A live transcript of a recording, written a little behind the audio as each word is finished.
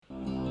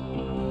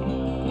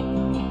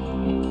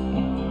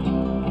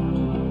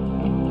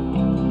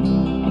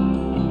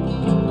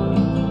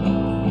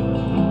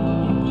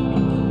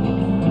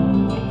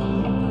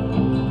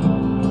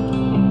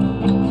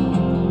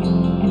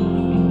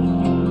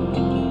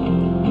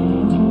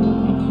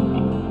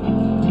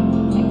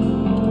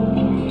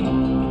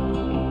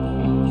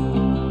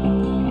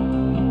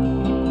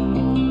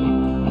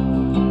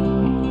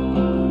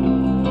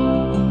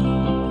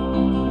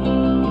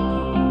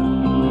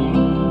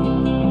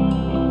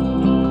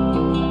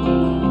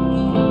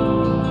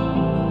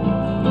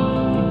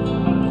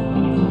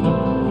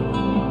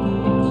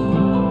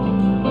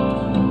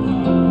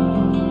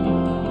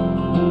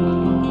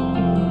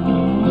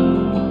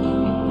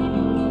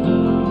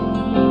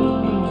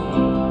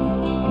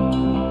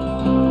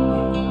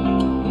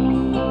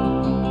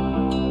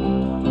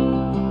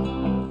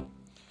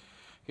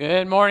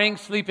Good morning,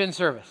 sleep-in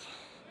service.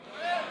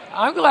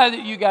 I'm glad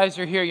that you guys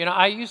are here.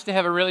 I used to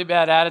have a really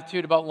bad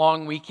attitude about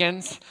long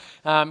weekends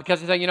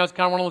because it's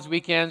kind of one of those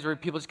weekends where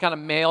people just kind of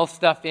mail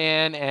stuff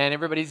in and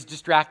everybody's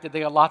distracted. They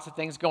got lots of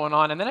things going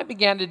on. And then I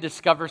began to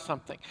discover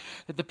something,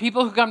 that the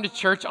people who come to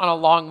church on a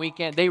long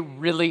weekend, they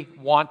really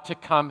want to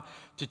come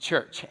to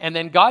church. And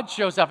then God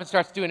shows up and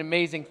starts doing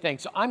amazing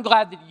things. So I'm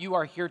glad that you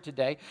are here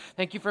today.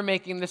 Thank you for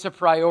making this a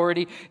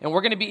priority. And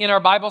we're going to be in our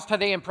Bibles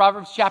today in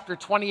Proverbs chapter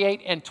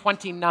 28 and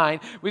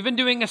 29. We've been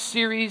doing a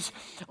series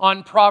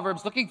on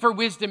Proverbs, looking for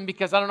wisdom,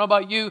 because I don't know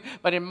about you,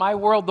 but in my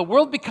world, the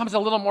world becomes a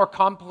little more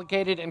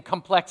complicated and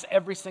complex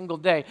every single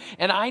day.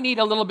 And I need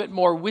a little bit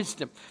more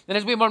wisdom. And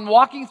as we've been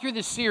walking through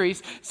this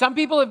series, some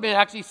people have been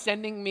actually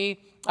sending me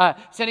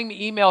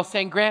emails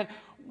saying, Grant,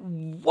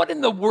 what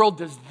in the world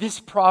does this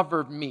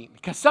proverb mean?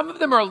 Because some of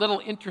them are a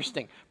little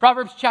interesting.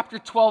 Proverbs chapter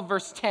 12,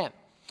 verse 10.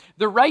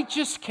 The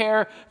righteous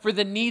care for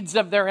the needs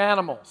of their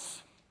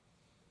animals.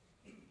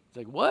 It's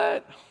like,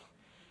 what?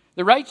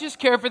 The righteous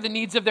care for the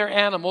needs of their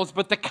animals,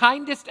 but the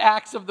kindest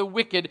acts of the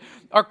wicked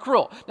are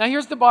cruel. Now,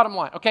 here's the bottom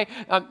line, okay?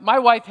 My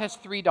wife has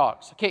 3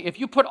 dogs, okay? If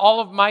you put all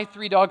of my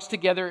 3 dogs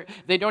together,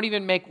 they don't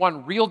even make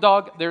one real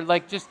dog. They're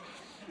like just...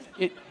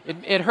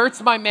 It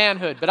hurts my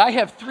manhood, but I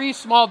have 3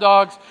 small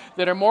dogs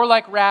that are more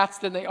like rats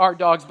than they are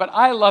dogs, but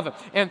I love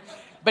them.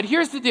 But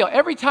here's the deal.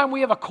 Every time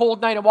we have a cold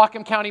night in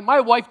Whatcom County,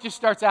 my wife just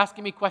starts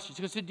asking me questions.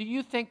 She goes, do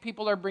you think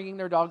people are bringing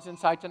their dogs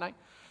inside tonight?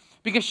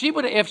 Because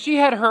if she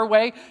had her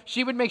way,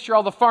 she would make sure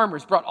all the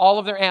farmers brought all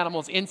of their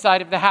animals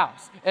inside of the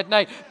house at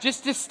night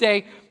just to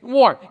stay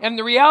warm. And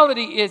the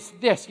reality is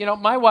this,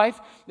 my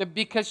wife,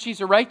 because she's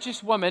a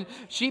righteous woman,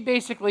 she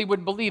basically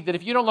would believe that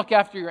if you don't look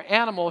after your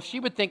animal, she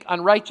would think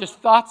unrighteous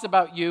thoughts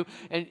about you.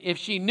 And if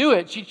she knew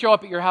it, she'd show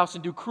up at your house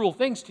and do cruel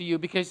things to you,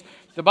 because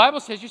the Bible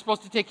says you're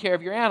supposed to take care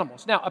of your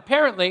animals. Now,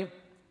 apparently,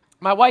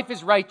 my wife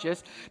is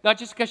righteous, not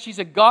just because she's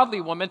a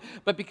godly woman,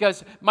 but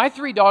because my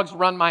 3 dogs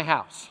run my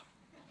house.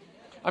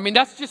 I mean,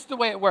 that's just the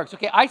way it works.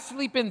 Okay, I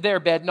sleep in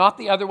their bed, not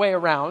the other way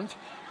around.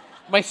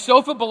 My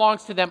sofa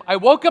belongs to them. I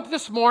woke up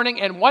this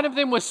morning and one of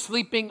them was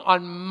sleeping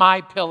on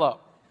my pillow.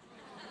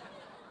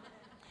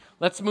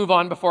 Let's move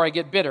on before I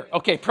get bitter.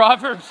 Okay,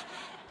 Proverbs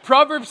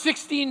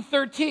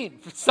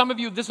 16:13. For some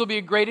of you, this will be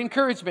a great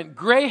encouragement.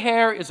 Gray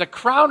hair is a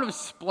crown of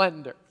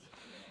splendor,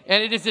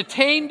 and it is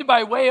attained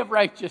by way of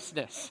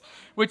righteousness.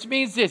 Which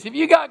means this: if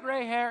you got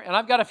gray hair, and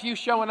I've got a few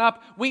showing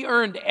up, we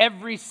earned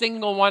every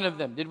single one of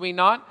them, did we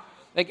not?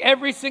 Like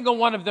every single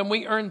one of them,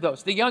 we earned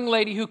those. The young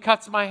lady who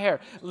cuts my hair,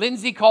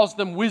 Lindsay calls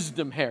them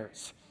wisdom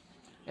hairs.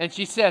 And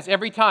she says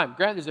every time,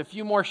 Grant, there's a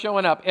few more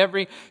showing up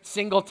every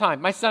single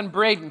time. My son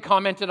Braden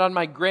commented on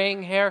my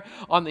graying hair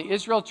on the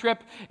Israel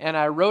trip, and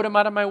I wrote him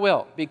out of my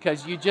will,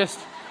 because you just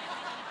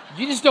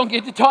don't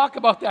get to talk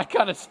about that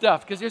kind of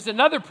stuff. Because there's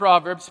another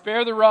proverb: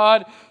 spare the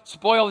rod,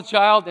 spoil the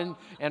child,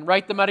 and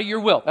write them out of your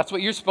will. That's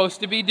what you're supposed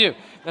to do.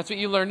 That's what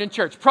you learned in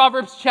church.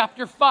 Proverbs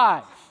chapter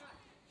 5.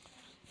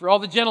 For all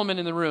the gentlemen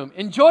in the room,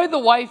 enjoy the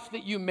wife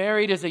that you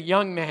married as a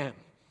young man.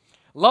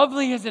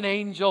 Lovely as an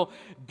angel,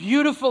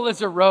 beautiful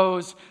as a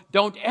rose.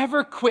 Don't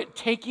ever quit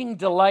taking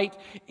delight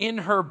in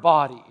her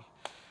body.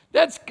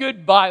 That's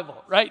good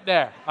Bible right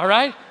there, all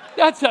right?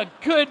 That's a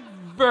good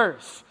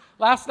verse.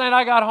 Last night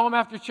I got home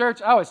after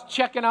church, I was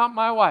checking out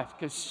my wife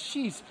because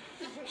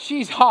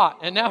she's hot,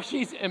 and now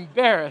she's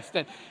embarrassed,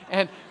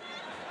 and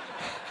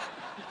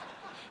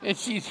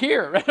she's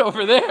here right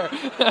over there.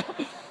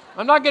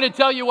 I'm not going to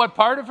tell you what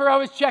part of her I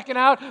was checking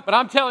out, but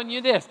I'm telling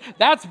you this.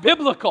 That's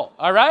biblical,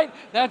 all right?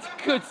 That's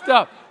good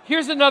stuff.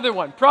 Here's another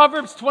one,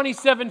 Proverbs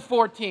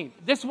 27:14.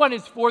 This one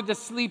is for the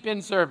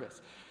sleep-in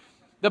service.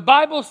 The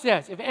Bible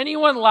says, if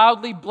anyone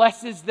loudly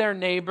blesses their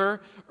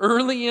neighbor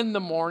early in the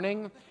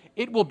morning,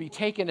 it will be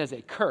taken as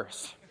a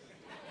curse.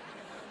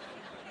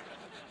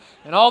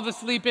 And all the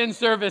sleep-in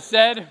service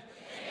said,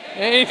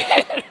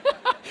 Amen.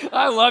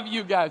 I love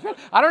you guys.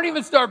 I don't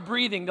even start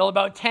breathing till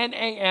about 10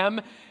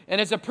 a.m., and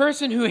as a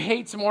person who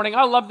hates morning,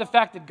 I love the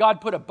fact that God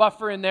put a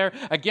buffer in there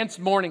against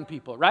morning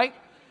people, right?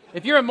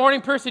 If you're a morning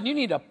person, you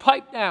need to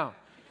pipe down.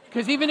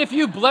 Because even if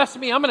you bless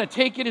me, I'm going to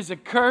take it as a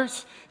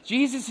curse.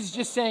 Jesus is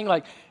just saying,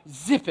 like,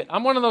 zip it.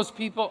 I'm one of those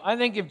people. I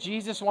think if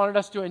Jesus wanted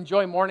us to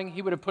enjoy morning,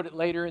 he would have put it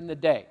later in the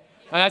day.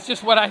 And that's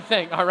just what I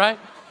think, all right?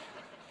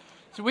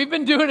 So we've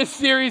been doing a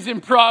series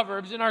in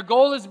Proverbs, and our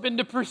goal has been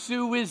to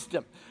pursue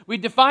wisdom. We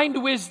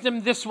defined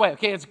wisdom this way,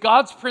 okay? It's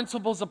God's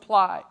principles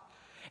applied.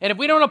 And if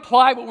we don't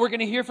apply what we're going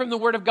to hear from the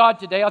Word of God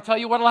today, I'll tell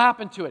you what will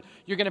happen to it.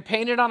 You're going to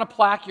paint it on a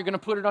plaque, you're going to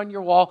put it on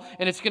your wall,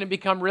 and it's going to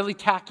become really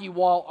tacky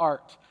wall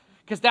art.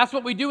 Because that's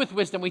what we do with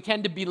wisdom. We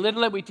tend to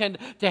belittle it, we tend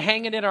to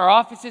hang it in our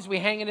offices, we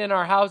hang it in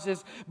our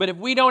houses, but if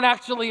we don't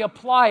actually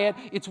apply it,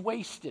 it's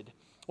wasted.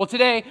 Well,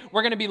 today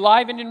we're going to be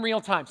live and in real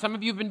time. Some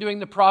of you have been doing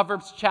the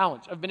Proverbs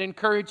Challenge. I've been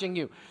encouraging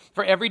you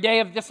for every day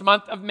of this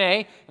month of May,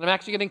 and I'm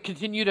actually going to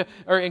continue to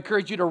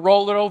encourage you to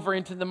roll it over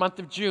into the month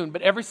of June,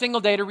 but every single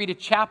day to read a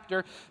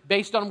chapter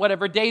based on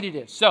whatever date it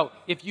is. So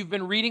if you've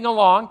been reading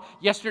along,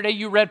 yesterday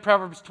you read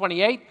Proverbs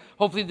 28.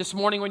 Hopefully this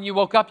morning when you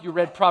woke up, you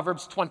read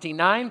Proverbs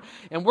 29,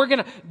 and we're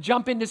going to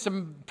jump into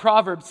some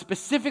Proverbs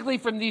specifically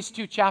from these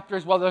two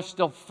chapters while they're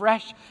still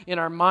fresh in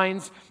our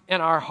minds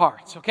and our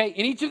hearts, okay?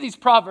 In each of these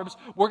Proverbs,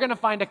 we're going to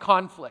find a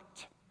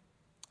conflict.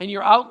 In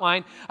your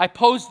outline, I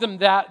posed them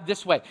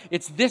this way.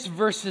 It's this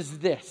versus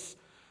this.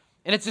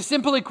 And it's a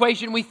simple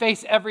equation we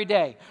face every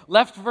day.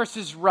 Left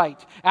versus right.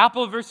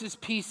 Apple versus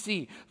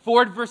PC.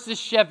 Ford versus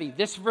Chevy.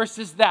 This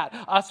versus that.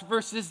 Us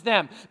versus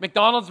them.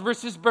 McDonald's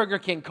versus Burger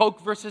King.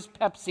 Coke versus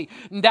Pepsi.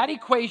 And that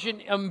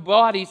equation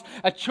embodies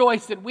a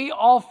choice that we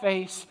all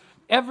face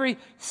every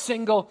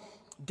single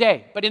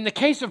day. But in the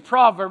case of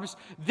Proverbs,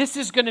 this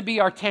is going to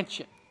be our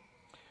tension.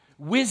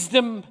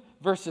 Wisdom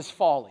versus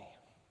folly.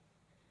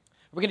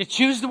 We're going to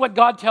choose what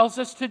God tells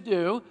us to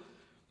do,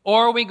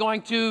 or are we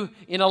going to,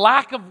 in a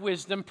lack of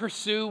wisdom,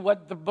 pursue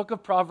what the book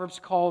of Proverbs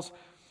calls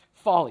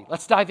folly?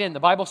 Let's dive in. The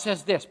Bible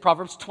says this,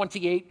 Proverbs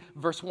 28,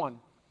 verse 1.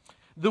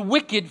 The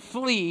wicked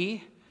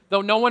flee,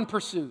 though no one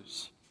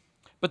pursues,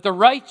 but the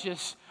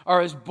righteous are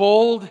as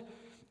bold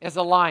as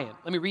a lion.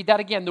 Let me read that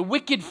again. The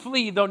wicked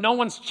flee, though no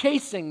one's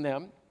chasing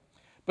them,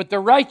 but the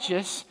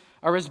righteous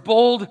are as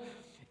bold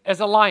as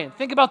a lion.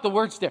 Think about the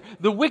words there.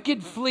 The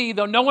wicked flee,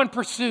 though no one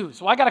pursues.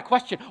 Well, I got a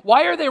question.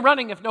 Why are they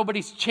running if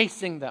nobody's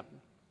chasing them?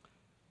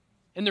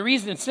 And the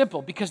reason is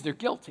simple, because they're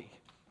guilty.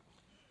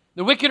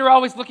 The wicked are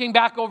always looking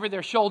back over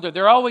their shoulder.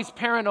 They're always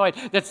paranoid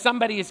that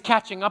somebody is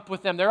catching up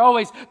with them. They're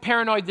always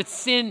paranoid that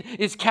sin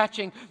is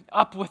catching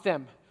up with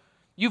them.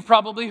 You've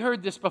probably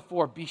heard this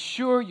before. Be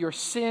sure your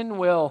sin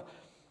will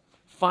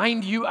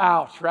find you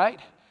out,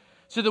 right?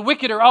 So the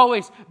wicked are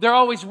always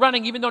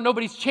running even though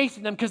nobody's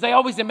chasing them because they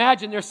always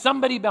imagine there's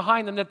somebody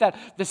behind them that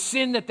the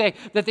sin that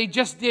they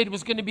just did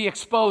was going to be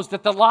exposed,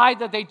 that the lie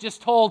that they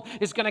just told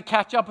is going to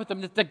catch up with them,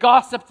 that the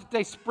gossip that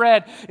they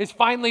spread is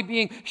finally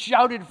being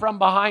shouted from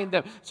behind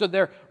them. So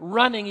they're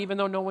running even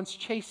though no one's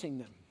chasing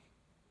them.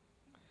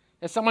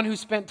 As someone who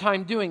spent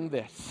time doing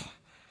this,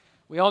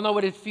 we all know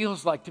what it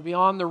feels like to be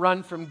on the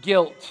run from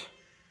guilt,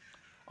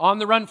 on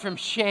the run from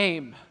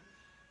shame,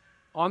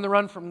 on the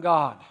run from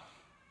God.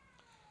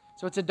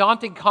 So it's a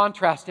daunting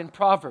contrast in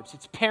Proverbs.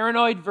 It's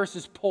paranoid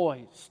versus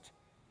poised.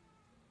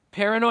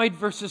 Paranoid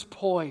versus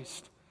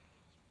poised.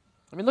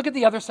 I mean, look at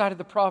the other side of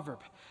the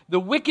proverb. The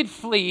wicked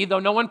flee, though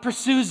no one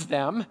pursues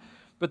them,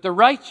 but the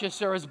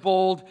righteous are as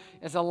bold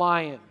as a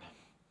lion.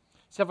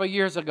 Several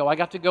years ago, I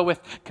got to go with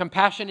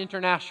Compassion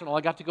International. I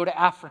got to go to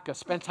Africa,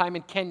 spend time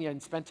in Kenya,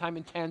 and spend time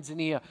in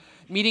Tanzania,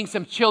 meeting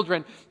some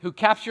children who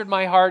captured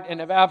my heart and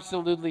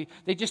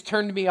they just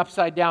turned me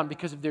upside down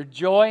because of their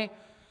joy,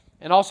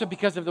 and also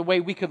because of the way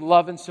we could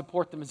love and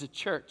support them as a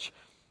church.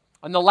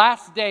 On the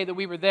last day that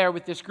we were there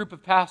with this group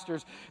of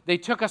pastors, they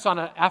took us on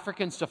an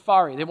African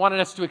safari. They wanted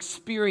us to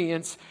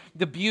experience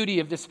the beauty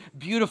of this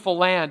beautiful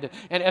land.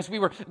 And as we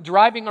were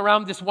driving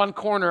around this one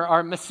corner,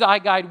 our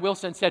Maasai guide,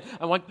 Wilson, said,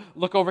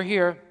 look over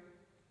here.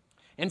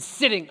 And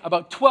sitting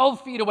about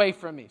 12 feet away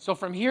from me, so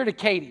from here to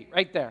Katie,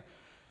 right there,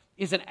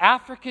 is an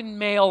African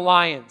male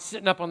lion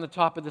sitting up on the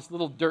top of this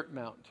little dirt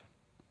mound.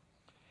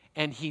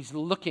 And he's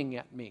looking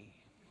at me.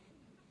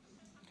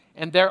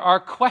 And there are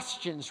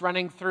questions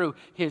running through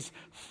his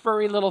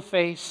furry little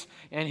face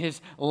and his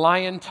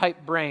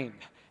lion-type brain.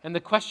 And the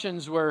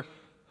questions were,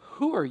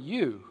 who are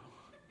you?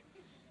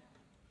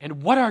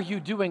 And what are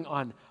you doing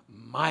on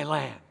my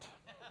land?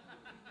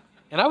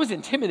 And I was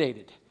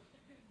intimidated.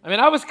 I mean,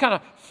 I was kind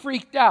of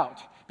freaked out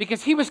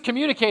because he was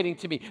communicating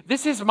to me,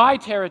 this is my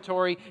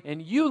territory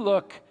and you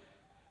look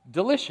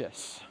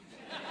delicious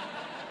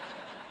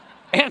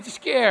and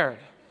scared.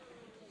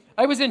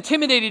 I was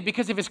intimidated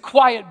because of his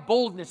quiet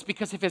boldness,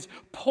 because of his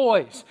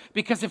poise,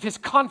 because of his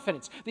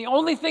confidence. The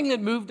only thing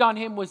that moved on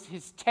him was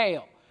his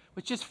tail,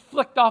 which just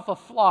flicked off a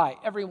fly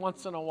every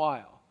once in a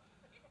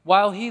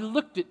while he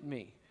looked at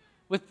me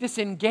with this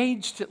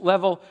engaged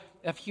level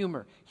of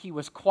humor. He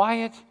was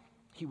quiet,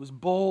 he was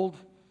bold,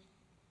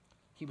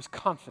 he was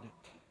confident.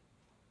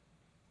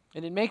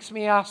 And it makes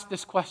me ask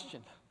this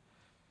question,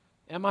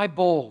 am I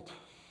bold?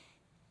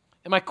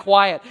 Am I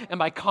quiet? Am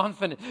I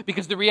confident?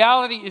 Because the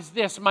reality is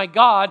this, my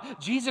God,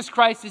 Jesus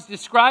Christ, is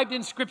described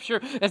in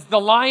Scripture as the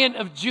Lion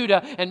of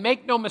Judah. And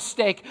make no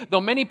mistake, though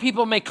many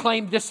people may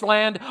claim this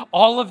land,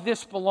 all of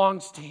this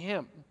belongs to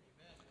Him.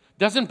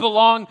 Doesn't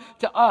belong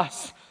to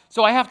us.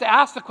 So I have to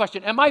ask the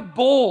question, am I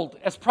bold,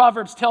 as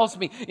Proverbs tells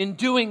me, in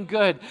doing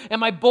good?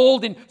 Am I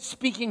bold in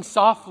speaking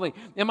softly?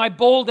 Am I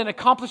bold in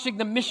accomplishing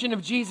the mission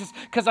of Jesus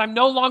because I'm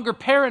no longer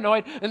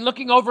paranoid and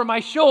looking over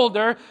my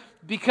shoulder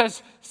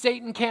because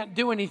Satan can't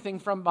do anything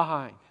from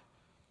behind?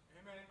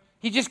 Amen.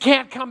 He just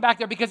can't come back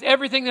there because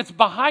everything that's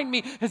behind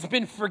me has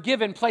been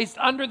forgiven, placed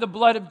under the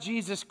blood of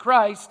Jesus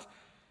Christ.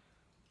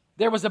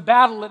 There was a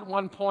battle at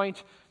one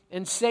point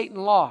and Satan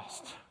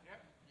lost.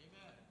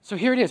 So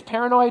here it is,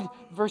 paranoid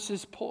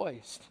versus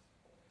poised.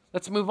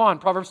 Let's move on.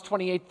 Proverbs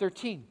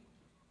 28:13.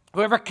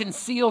 Whoever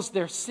conceals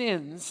their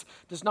sins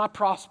does not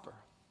prosper,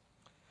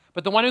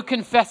 but the one who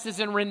confesses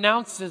and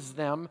renounces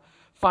them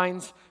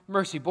finds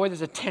mercy. Boy,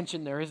 there's a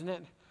tension there, isn't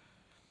it?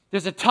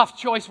 There's a tough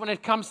choice when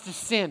it comes to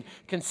sin.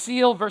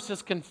 Conceal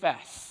versus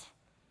confess.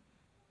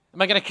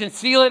 Am I going to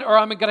conceal it or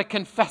am I going to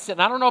confess it?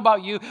 And I don't know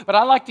about you, but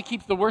I like to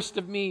keep the worst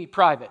of me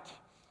private.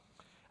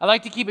 I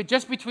like to keep it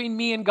just between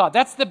me and God.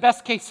 That's the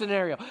best case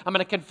scenario. I'm going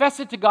to confess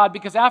it to God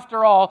because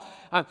after all,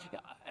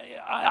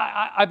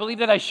 I believe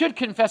that I should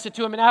confess it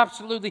to Him, and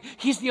absolutely,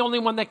 He's the only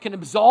one that can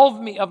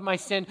absolve me of my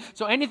sin.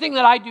 So anything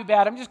that I do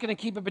bad, I'm just going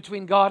to keep it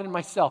between God and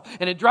myself.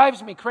 And it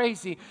drives me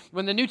crazy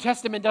when the New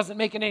Testament doesn't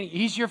make it any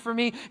easier for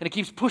me, and it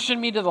keeps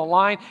pushing me to the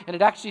line, and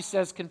it actually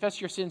says,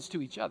 confess your sins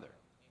to each other.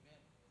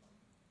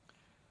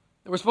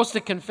 We're supposed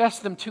to confess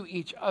them to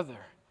each other.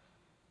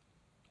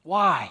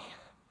 Why?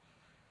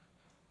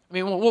 I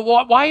mean,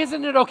 why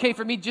isn't it okay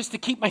for me just to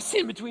keep my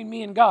sin between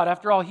me and God?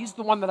 After all, He's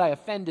the one that I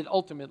offended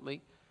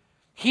ultimately.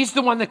 He's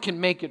the one that can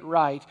make it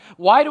right.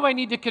 Why do I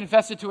need to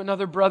confess it to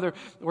another brother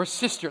or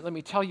sister? Let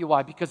me tell you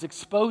why. Because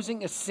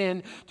exposing a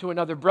sin to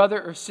another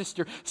brother or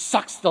sister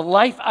sucks the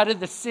life out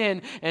of the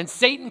sin, and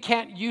Satan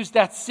can't use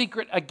that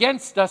secret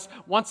against us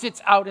once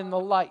it's out in the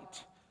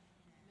light.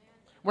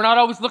 We're not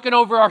always looking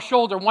over our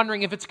shoulder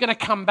wondering if it's going to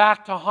come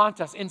back to haunt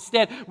us.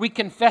 Instead, we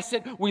confess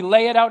it, we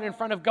lay it out in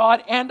front of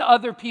God and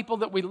other people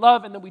that we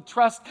love and that we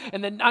trust,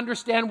 and then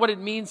understand what it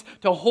means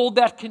to hold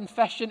that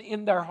confession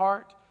in their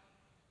heart.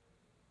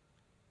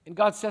 And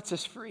God sets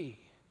us free.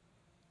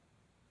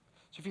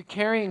 So if you're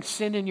carrying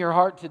sin in your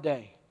heart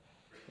today,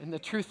 and the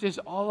truth is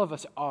all of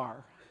us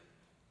are,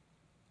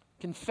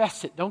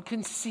 confess it. Don't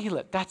conceal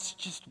it. That's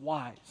just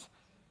wise.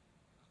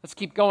 Let's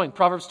keep going.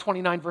 Proverbs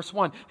 29, verse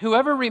 1.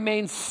 Whoever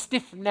remains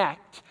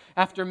stiff-necked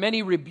after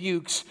many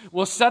rebukes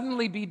will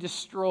suddenly be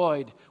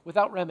destroyed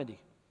without remedy.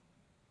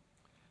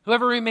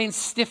 Whoever remains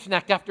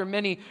stiff-necked after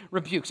many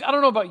rebukes. I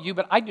don't know about you,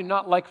 but I do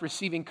not like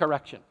receiving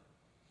correction.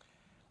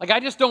 Like, I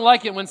just don't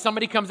like it when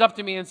somebody comes up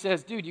to me and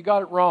says, dude, you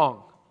got it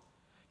wrong.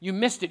 You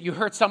missed it. You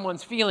hurt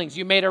someone's feelings.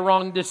 You made a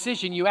wrong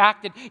decision. You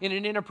acted in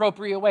an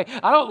inappropriate way.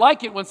 I don't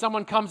like it when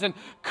someone comes and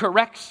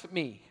corrects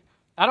me.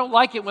 I don't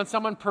like it when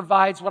someone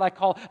provides what I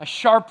call a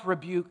sharp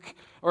rebuke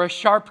or a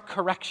sharp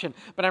correction.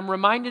 But I'm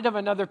reminded of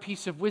another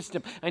piece of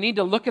wisdom. I need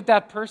to look at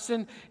that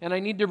person and I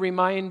need to be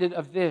reminded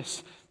of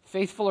this.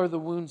 Faithful are the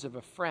wounds of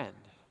a friend.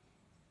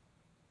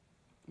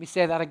 Let me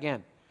say that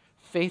again.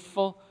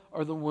 Faithful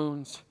are the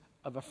wounds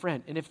of a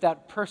friend. And if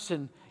that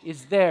person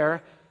is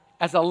there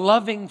as a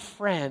loving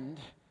friend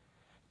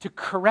to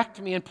correct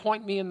me and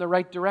point me in the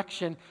right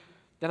direction,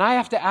 then I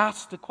have to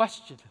ask the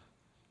question.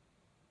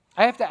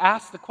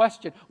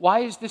 Why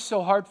is this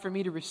so hard for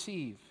me to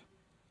receive?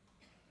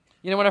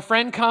 You know, when a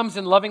friend comes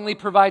and lovingly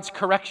provides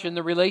correction,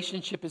 the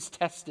relationship is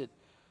tested.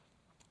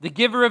 The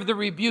giver of the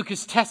rebuke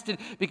is tested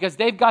because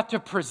they've got to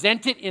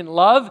present it in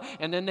love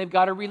and then they've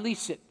got to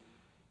release it.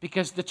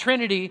 Because the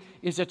Trinity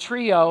is a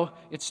trio,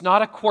 it's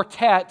not a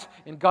quartet,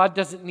 and God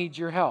doesn't need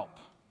your help.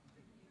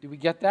 Do we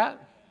get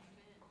that?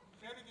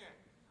 Say it again.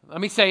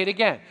 Let me say it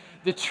again.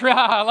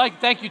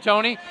 Thank you,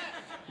 Tony.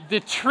 The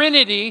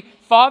Trinity,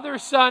 Father,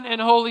 Son, and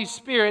Holy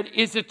Spirit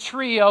is a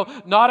trio,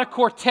 not a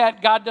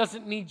quartet. God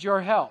doesn't need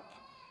your help.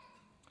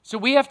 So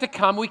we have to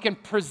come, we can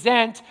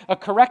present a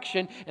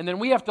correction, and then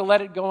we have to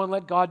let it go and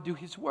let God do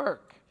His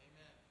work.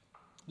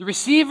 The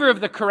receiver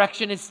of the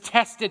correction is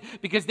tested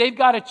because they've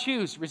got to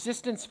choose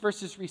resistance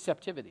versus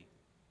receptivity.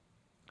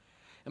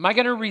 Am I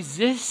going to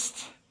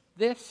resist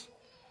this?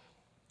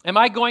 Am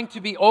I going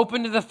to be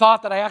open to the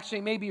thought that I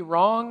actually may be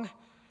wrong,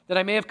 that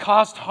I may have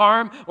caused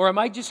harm, or am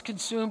I just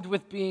consumed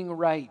with being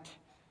right?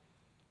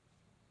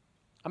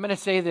 I'm going to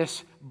say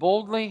this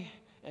boldly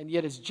and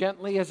yet as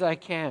gently as I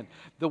can.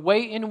 The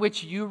way in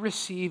which you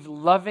receive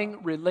loving,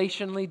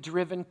 relationally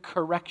driven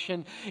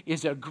correction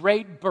is a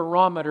great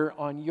barometer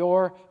on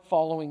your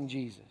following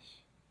Jesus.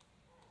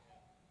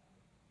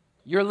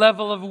 Your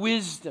level of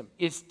wisdom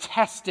is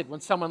tested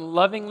when someone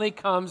lovingly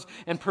comes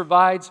and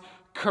provides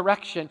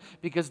correction,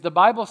 because the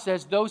Bible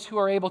says those who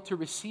are able to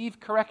receive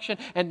correction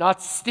and not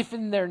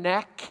stiffen their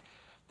neck,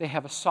 they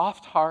have a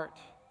soft heart.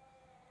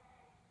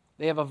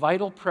 They have a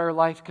vital prayer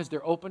life because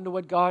they're open to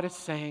what God is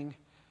saying.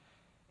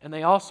 And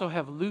they also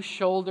have loose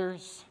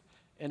shoulders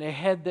and a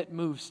head that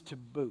moves to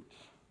boot.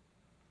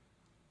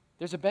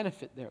 There's a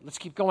benefit there. Let's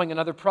keep going.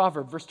 Another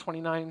proverb, verse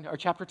 29, or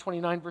chapter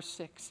 29, verse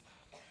 6.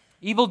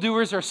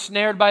 Evildoers are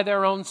snared by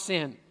their own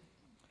sin,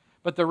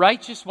 but the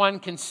righteous one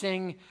can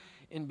sing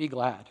and be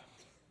glad.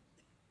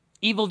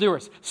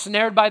 Evildoers,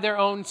 snared by their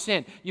own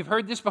sin. You've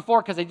heard this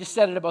before because I just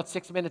said it about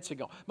 6 minutes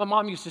ago. My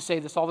mom used to say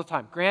this all the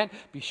time. Grant,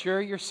 be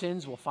sure your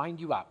sins will find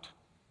you out.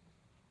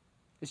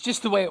 It's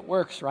just the way it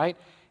works, right?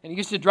 And it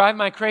used to drive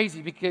me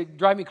crazy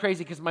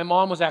because my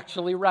mom was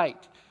actually right.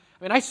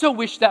 I mean, I so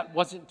wish that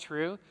wasn't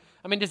true.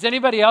 I mean, does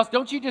anybody else,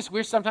 don't you just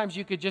wish sometimes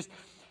you could just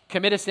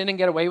commit a sin and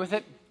get away with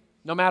it,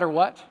 no matter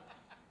what?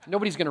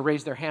 Nobody's going to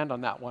raise their hand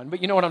on that one,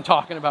 but you know what I'm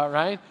talking about,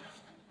 right?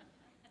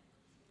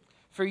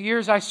 For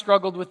years, I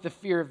struggled with the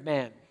fear of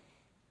man.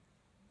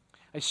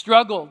 I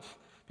struggled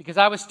because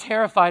I was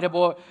terrified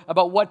about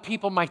what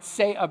people might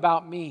say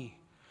about me,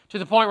 to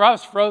the point where I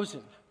was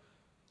frozen.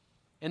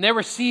 And there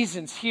were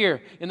seasons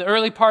here in the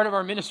early part of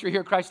our ministry here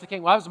at Christ the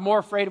King where I was more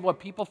afraid of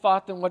what people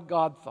thought than what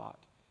God thought.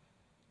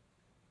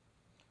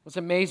 What's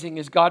amazing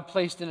is God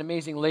placed an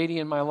amazing lady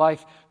in my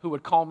life who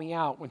would call me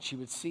out when she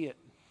would see it.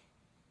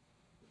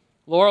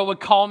 Laura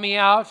would call me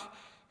out,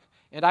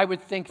 and I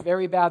would think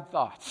very bad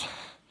thoughts.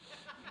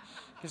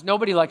 Because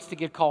nobody likes to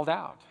get called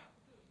out.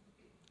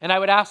 And I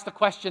would ask the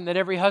question that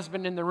every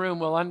husband in the room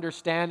will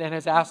understand and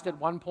has asked at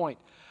one point.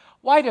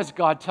 Why does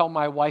God tell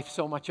my wife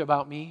so much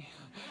about me?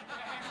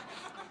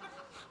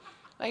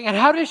 And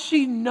how does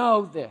she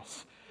know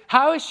this?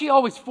 How is she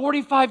always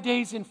 45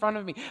 days in front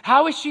of me?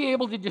 How is she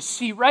able to just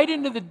see right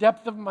into the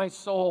depth of my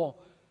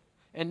soul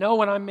and know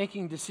when I'm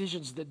making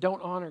decisions that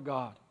don't honor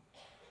God?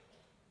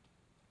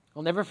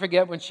 I'll never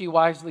forget when she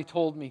wisely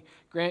told me,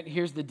 Grant,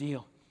 here's the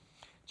deal.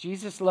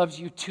 Jesus loves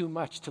you too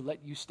much to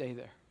let you stay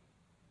there.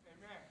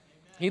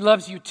 He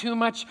loves you too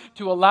much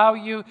to allow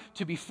you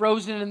to be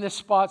frozen in this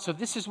spot. So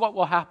this is what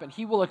will happen.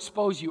 He will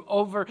expose you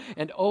over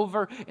and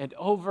over and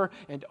over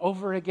and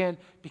over again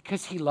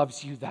because he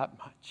loves you that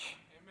much.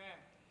 Amen.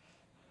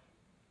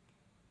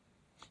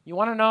 You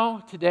want to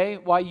know today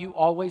why you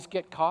always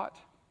get caught?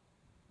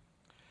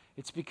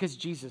 It's because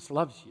Jesus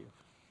loves you.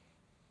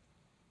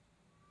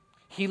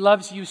 He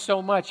loves you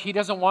so much. He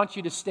doesn't want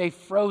you to stay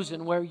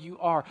frozen where you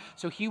are.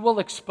 So he will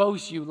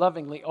expose you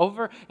lovingly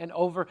over and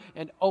over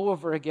and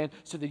over again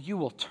so that you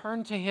will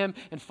turn to him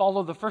and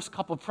follow the first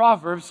couple of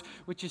Proverbs,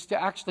 which is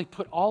to actually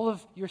put all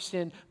of your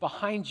sin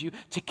behind you,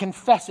 to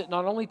confess it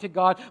not only to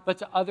God but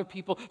to other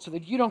people so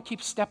that you don't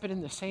keep stepping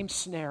in the same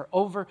snare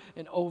over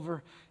and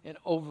over and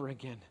over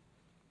again.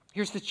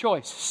 Here's the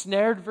choice: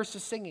 snared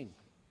versus singing.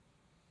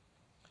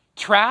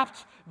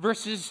 Trapped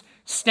versus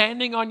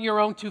standing on your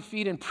own 2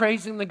 feet and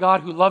praising the God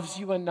who loves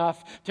you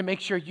enough to make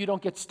sure you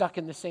don't get stuck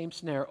in the same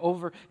snare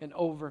over and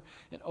over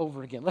and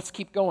over again. Let's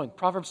keep going.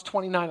 Proverbs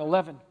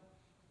 29:11.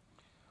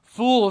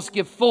 Fools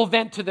give full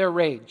vent to their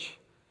rage,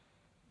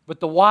 but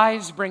the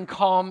wise bring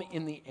calm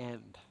in the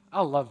end.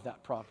 I love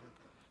that proverb.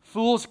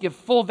 Fools give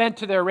full vent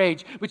to their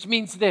rage, which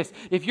means this.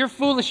 If you're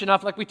foolish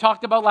enough, like we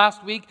talked about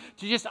last week,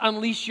 to just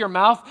unleash your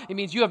mouth, it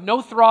means you have no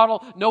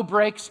throttle, no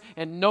brakes,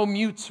 and no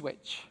mute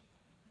switch.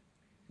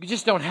 You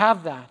just don't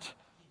have that.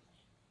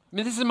 I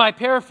mean, this is my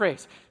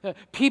paraphrase.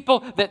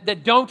 People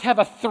that don't have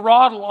a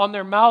throttle on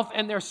their mouth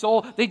and their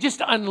soul, they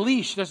just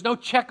unleash. There's no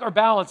check or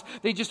balance.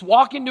 They just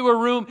walk into a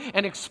room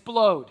and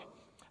explode.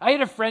 I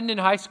had a friend in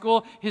high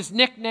school. His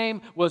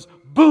nickname was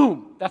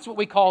Boom. That's what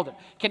we called him.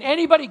 Can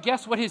anybody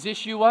guess what his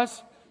issue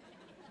was?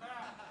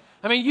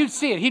 I mean, you'd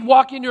see it. He'd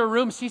walk into a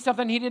room, see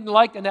something he didn't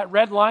like, and that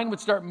red line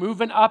would start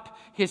moving up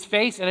his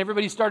face, and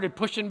everybody started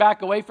pushing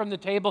back away from the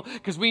table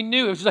because we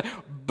knew it was just like,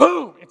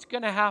 boom, it's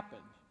going to happen.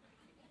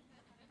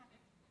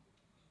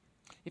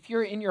 If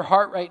you're in your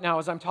heart right now,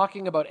 as I'm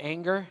talking about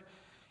anger,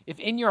 if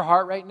in your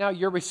heart right now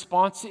your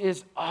response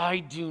is, I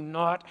do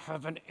not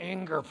have an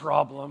anger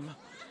problem,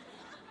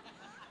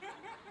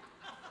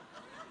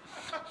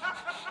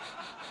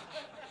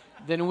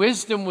 then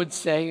wisdom would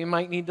say you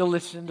might need to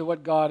listen to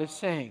what God is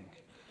saying.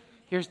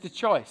 Here's the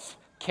choice: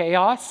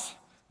 chaos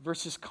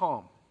versus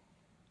calm.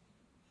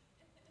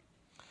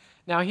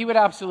 Now, he would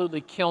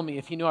absolutely kill me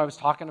if he knew I was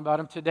talking about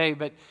him today,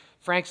 but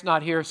Frank's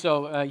not here,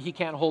 so he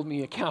can't hold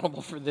me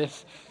accountable for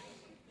this.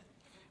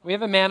 We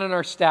have a man on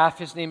our staff.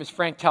 His name is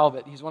Frank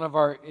Talbot. He's one of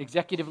our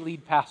executive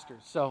lead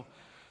pastors. So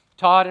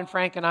Todd and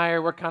Frank and I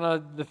we're kind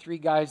of the three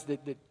guys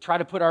that try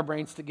to put our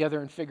brains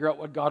together and figure out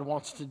what God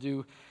wants to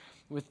do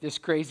with this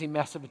crazy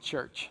mess of a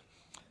church.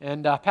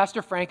 And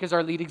Pastor Frank is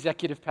our lead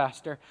executive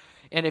pastor.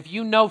 And if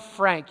you know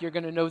Frank, you're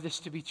going to know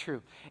this to be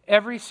true.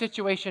 Every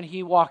situation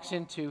he walks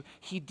into,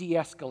 he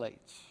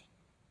de-escalates.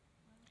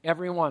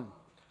 Everyone,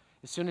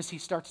 as soon as he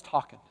starts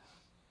talking.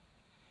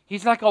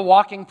 He's like a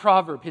walking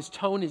proverb. His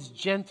tone is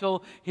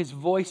gentle. His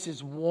voice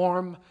is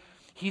warm.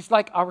 He's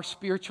like our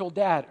spiritual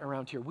dad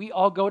around here. We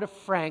all go to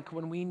Frank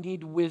when we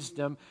need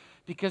wisdom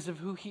because of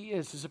who he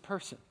is as a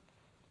person.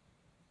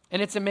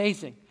 And it's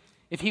amazing.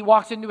 If he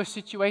walks into a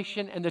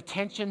situation and the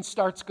tension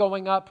starts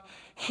going up,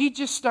 he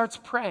just starts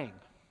praying.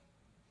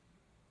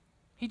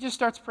 He just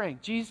starts praying.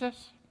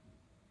 Jesus,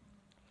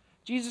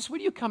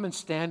 would you come and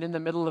stand in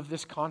the middle of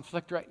this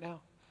conflict right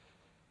now?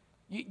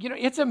 You know,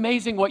 it's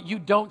amazing what you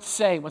don't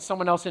say when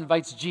someone else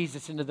invites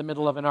Jesus into the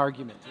middle of an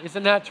argument.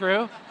 Isn't that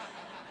true?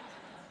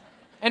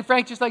 And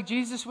Frank just like,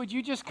 Jesus, would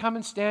you just come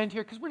and stand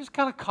here? Because we're just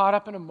kind of caught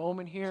up in a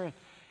moment here.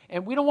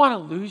 And we don't want to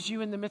lose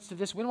you in the midst of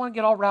this. We don't want to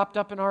get all wrapped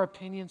up in our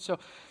opinions.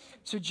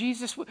 So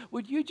Jesus,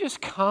 would you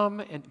just come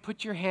and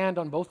put your hand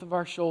on both of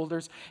our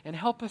shoulders and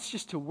help us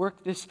just to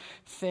work this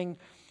thing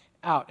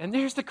out? And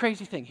there's the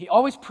crazy thing. He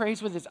always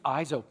prays with his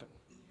eyes open.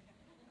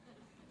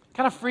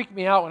 Kind of freaked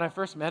me out when I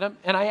first met him.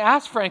 And I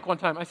asked Frank one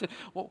time, I said,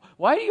 well,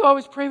 why do you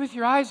always pray with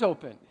your eyes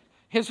open?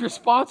 His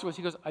response was,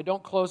 he goes, I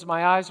don't close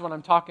my eyes when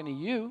I'm talking to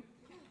you.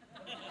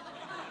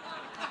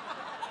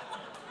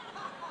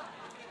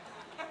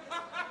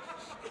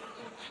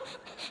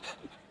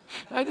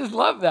 I just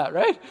love that,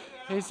 right?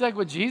 He's like,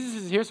 well,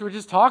 Jesus is here, so we're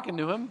just talking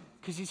to him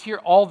because he's here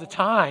all the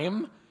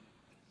time.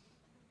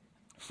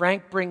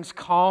 Frank brings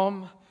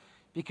calm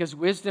because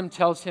wisdom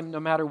tells him no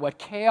matter what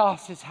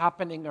chaos is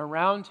happening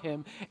around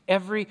him,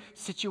 every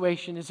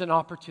situation is an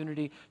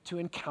opportunity to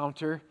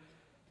encounter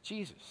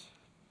Jesus.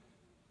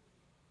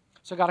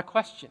 So I got a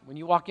question. When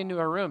you walk into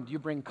a room, do you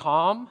bring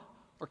calm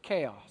or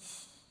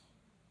chaos?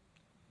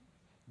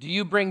 Do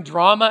you bring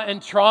drama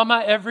and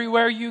trauma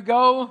everywhere you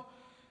go?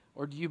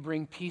 Or do you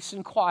bring peace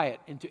and quiet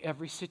into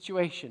every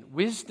situation?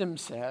 Wisdom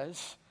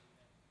says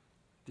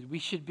that we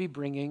should be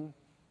bringing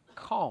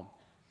calm.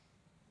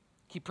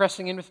 Keep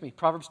pressing in with me.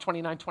 Proverbs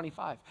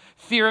 29:25.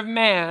 Fear of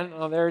man,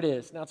 oh, there it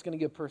is. Now it's going to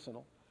get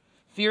personal.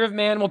 Fear of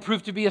man will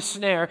prove to be a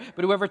snare,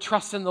 but whoever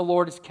trusts in the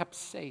Lord is kept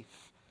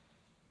safe.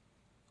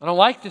 I don't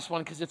like this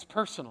one because it's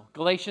personal.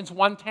 Galatians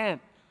 1:10.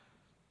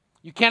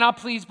 You cannot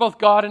please both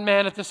God and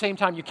man at the same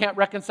time. You can't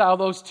reconcile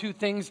those two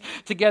things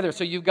together.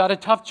 So you've got a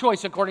tough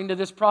choice according to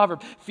this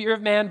proverb. Fear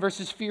of man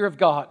versus fear of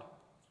God.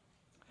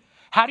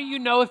 How do you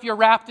know if you're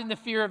wrapped in the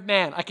fear of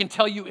man? I can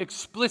tell you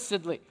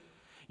explicitly.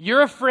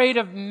 You're afraid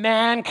of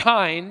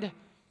mankind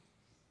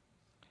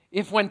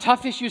if when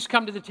tough issues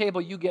come to the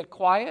table, you get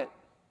quiet,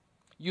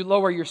 you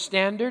lower your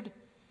standard,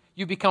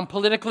 you become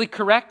politically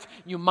correct,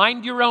 you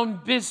mind your own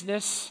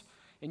business,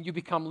 and you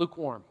become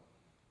lukewarm.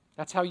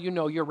 That's how you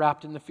know you're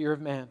wrapped in the fear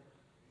of man.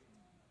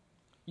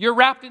 You're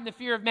wrapped in the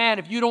fear of man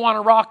if you don't want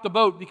to rock the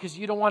boat because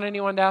you don't want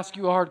anyone to ask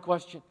you a hard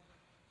question.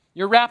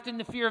 You're wrapped in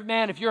the fear of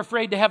man if you're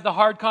afraid to have the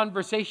hard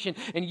conversation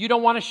and you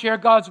don't want to share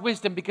God's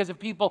wisdom because of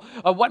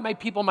what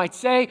people might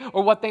say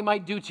or what they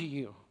might do to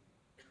you.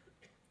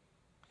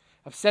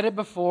 I've said it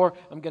before,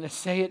 I'm going to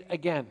say it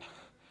again.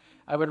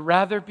 I would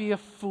rather be a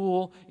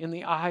fool in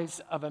the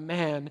eyes of a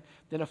man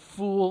than a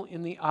fool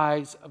in the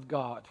eyes of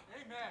God.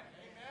 Amen.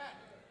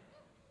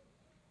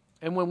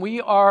 And when we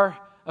are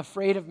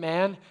afraid of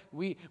man,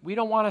 we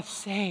don't want to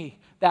say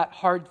that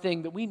hard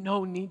thing that we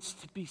know needs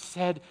to be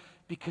said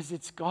because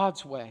it's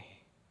God's way.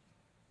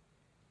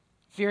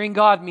 Fearing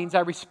God means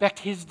I respect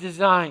His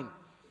design,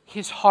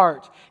 His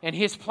heart, and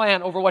His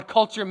plan over what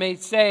culture may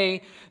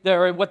say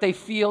or what they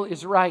feel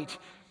is right.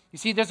 You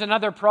see, there's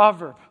another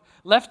proverb.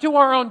 Left to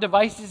our own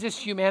devices as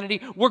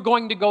humanity, we're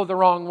going to go the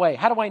wrong way.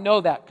 How do I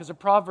know that? Because a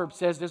proverb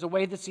says there's a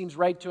way that seems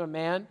right to a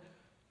man,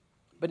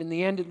 but in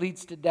the end it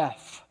leads to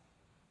death.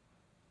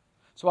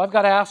 So I've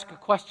got to ask a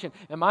question.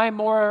 Am I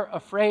more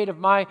afraid of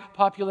my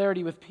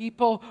popularity with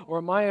people, or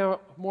am I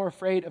more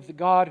afraid of the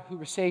God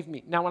who saved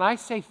me? Now, when I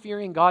say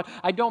fearing God,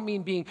 I don't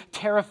mean being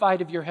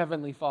terrified of your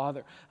heavenly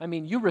Father. I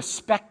mean you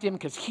respect Him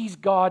because He's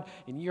God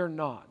and you're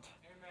not.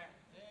 Amen.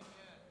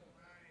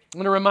 I'm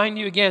going to remind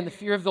you again, the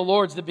fear of the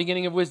Lord is the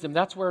beginning of wisdom.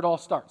 That's where it all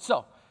starts.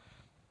 So,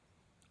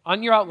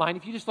 on your outline,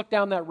 if you just look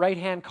down that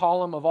right-hand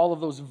column of all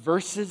of those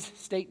verses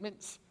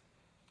statements,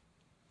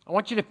 I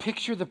want you to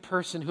picture the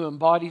person who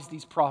embodies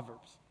these proverbs.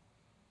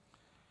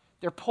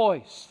 They're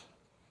poised.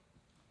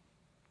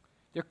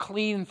 They're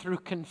clean through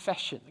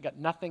confession. They got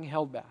nothing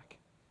held back.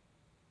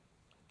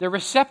 They're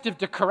receptive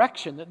to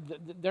correction.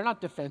 They're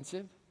not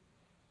defensive.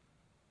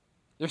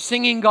 They're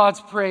singing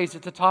God's praise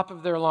at the top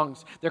of their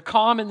lungs. They're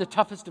calm in the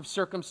toughest of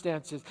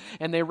circumstances,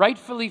 and they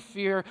rightfully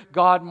fear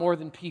God more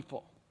than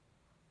people.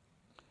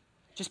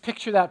 Just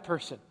picture that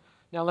person.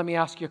 Now let me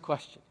ask you a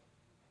question.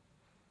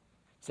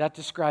 Does that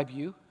describe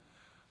you?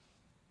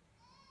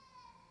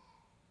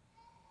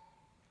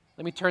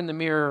 Let me turn the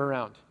mirror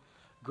around.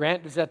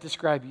 Grant, does that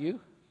describe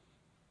you?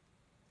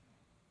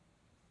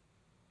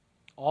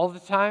 All the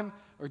time,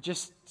 or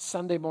just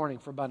Sunday morning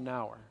for about an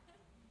hour?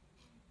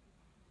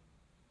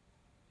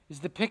 Is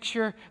the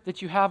picture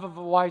that you have of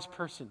a wise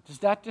person, does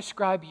that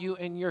describe you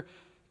and your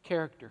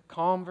character?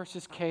 Calm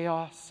versus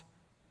chaos,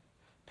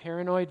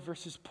 paranoid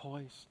versus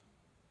poised,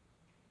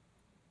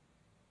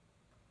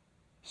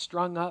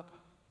 strung up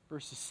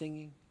versus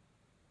singing?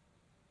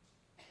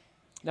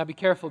 Now be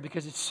careful,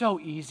 because it's so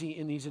easy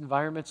in these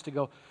environments to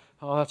go,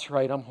 oh, that's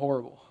right, I'm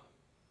horrible.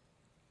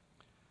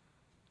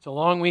 It's a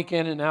long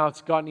weekend and now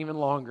it's gotten even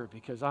longer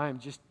because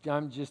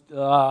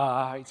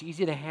it's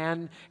easy to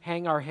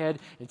hang our head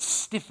and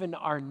stiffen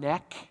our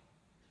neck.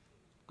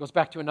 Goes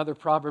back to another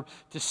proverb,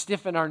 to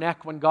stiffen our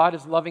neck when God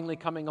is lovingly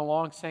coming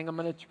along saying, I'm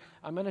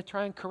going to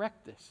try and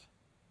correct this.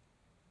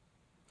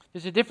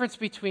 There's a difference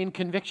between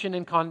conviction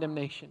and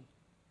condemnation.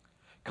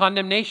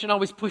 Condemnation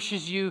always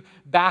pushes you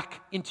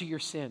back into your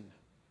sin.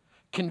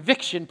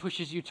 Conviction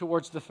pushes you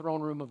towards the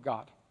throne room of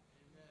God.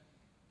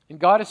 And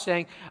God is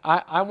saying,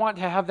 I want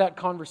to have that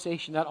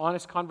conversation, that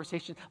honest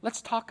conversation.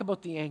 Let's talk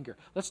about the anger.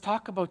 Let's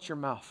talk about your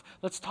mouth.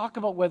 Let's talk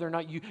about whether or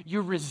not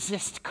you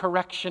resist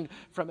correction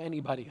from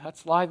anybody.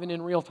 That's live and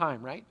in real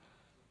time, right?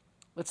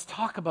 Let's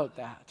talk about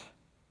that.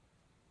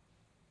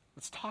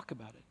 Let's talk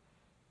about it.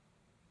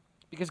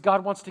 Because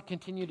God wants to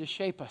continue to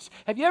shape us.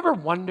 Have you ever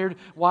wondered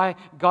why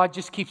God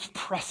just keeps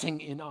pressing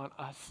in on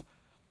us?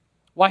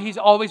 Why He's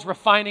always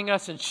refining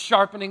us and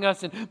sharpening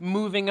us and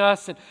moving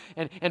us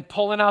and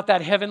pulling out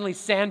that heavenly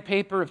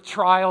sandpaper of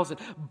trials and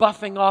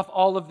buffing off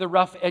all of the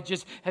rough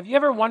edges. Have you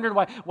ever wondered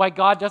why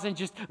God doesn't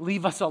just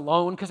leave us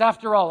alone? Because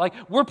after all, like,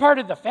 we're part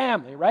of the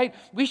family, right?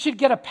 We should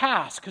get a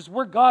pass because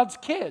we're God's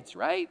kids,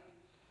 right?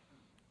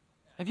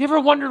 Have you ever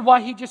wondered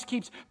why He just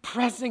keeps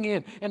pressing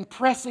in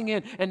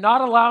and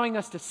not allowing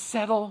us to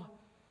settle?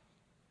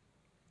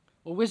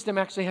 Well, wisdom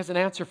actually has an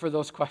answer for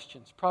those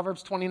questions.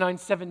 Proverbs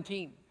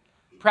 29:17.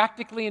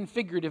 Practically and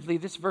figuratively,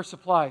 this verse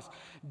applies.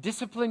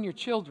 Discipline your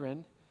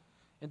children,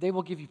 and they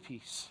will give you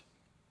peace.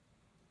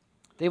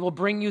 They will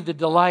bring you the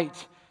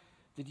delight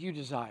that you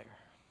desire.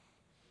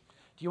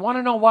 Do you want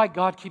to know why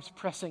God keeps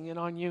pressing in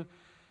on you?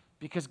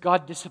 Because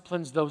God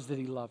disciplines those that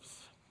He loves.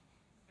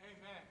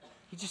 Amen.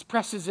 He just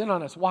presses in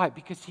on us. Why?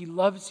 Because He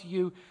loves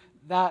you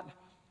that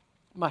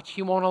much.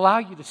 He won't allow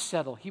you to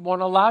settle. He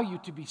won't allow you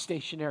to be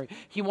stationary.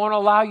 He won't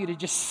allow you to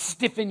just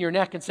stiffen your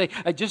neck and say,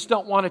 I just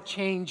don't want to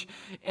change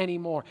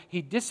anymore.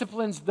 He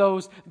disciplines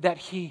those that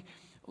He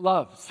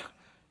loves.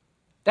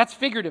 That's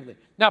figuratively.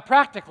 Now,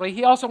 practically,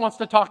 He also wants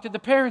to talk to the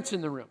parents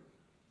in the room.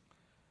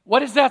 What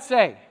does that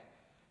say?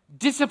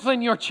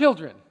 Discipline your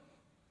children.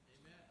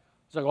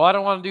 It's like, well, I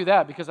don't want to do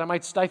that because I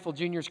might stifle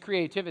Junior's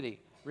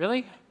creativity.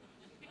 Really?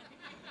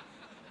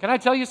 Can I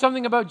tell you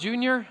something about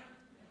Junior?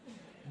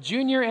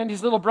 Junior and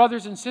his little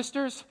brothers and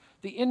sisters,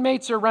 the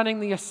inmates are running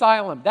the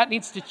asylum. That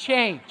needs to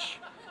change.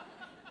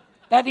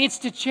 That needs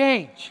to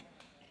change.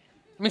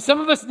 I mean,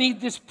 some of us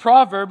need this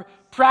proverb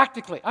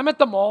practically. I'm at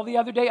the mall the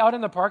other day out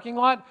in the parking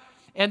lot,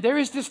 and there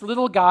is this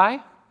little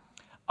guy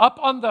up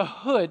on the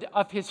hood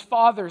of his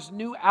father's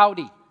new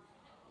Audi.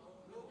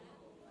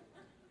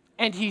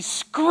 And he's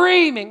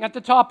screaming at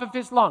the top of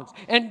his lungs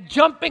and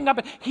jumping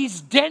up.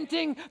 He's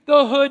denting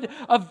the hood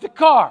of the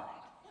car.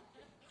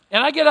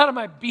 And I get out of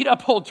my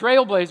beat-up old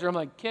Trailblazer. I'm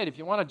like, kid, if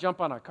you want to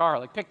jump on a car,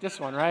 like, pick this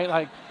one, right?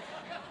 Like,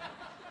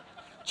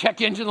 check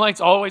engine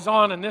light's always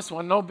on in this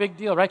one. No big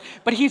deal, right?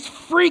 But he's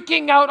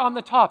freaking out on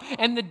the top.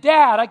 And the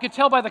dad, I could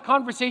tell by the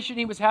conversation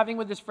he was having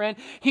with his friend,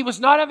 he was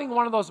not having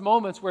one of those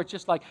moments where it's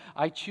just like,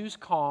 I choose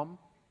calm.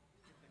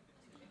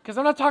 Because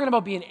I'm not talking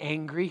about being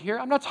angry here.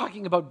 I'm not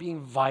talking about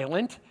being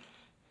violent.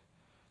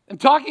 I'm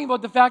talking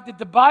about the fact that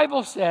the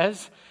Bible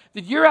says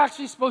that you're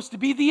actually supposed to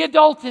be the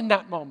adult in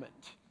that moment.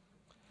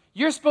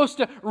 You're supposed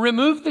to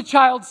remove the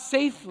child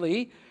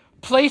safely,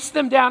 place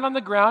them down on the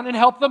ground, and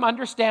help them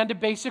understand a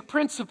basic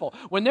principle.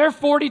 When they're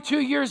 42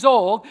 years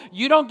old,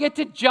 you don't get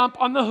to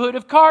jump on the hood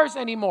of cars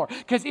anymore.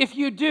 Because if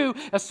you do,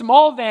 a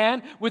small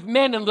van with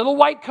men in little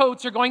white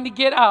coats are going to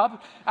get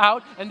out,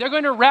 and they're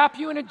going to wrap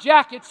you in a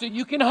jacket so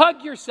you can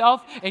hug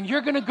yourself, and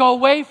you're going to go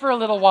away for a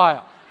little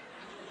while.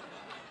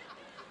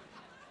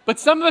 But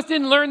some of us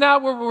didn't learn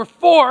that when we were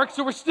 4,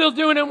 so we're still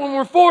doing it when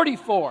we're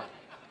 44.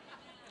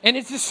 And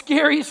it's a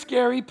scary,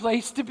 scary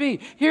place to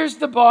be. Here's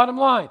the bottom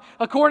line.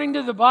 According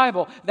to the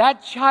Bible,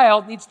 that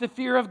child needs the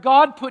fear of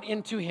God put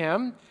into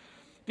him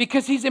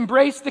because he's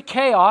embraced the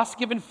chaos,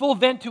 given full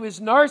vent to his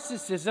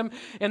narcissism.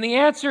 And the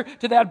answer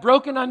to that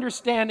broken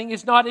understanding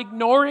is not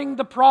ignoring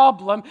the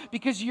problem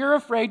because you're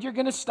afraid you're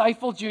going to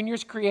stifle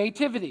Junior's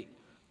creativity.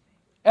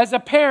 As a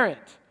parent,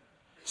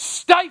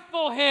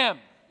 stifle him.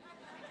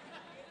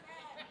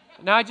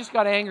 Now I just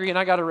got angry and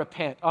I got to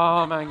repent.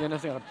 Oh my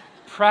goodness, I got to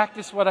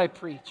practice what I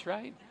preach,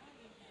 right?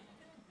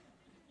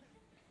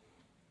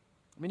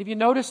 I mean, have you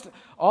noticed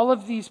all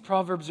of these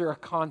proverbs are a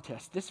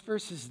contest? This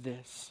verse is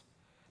this,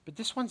 but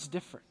this one's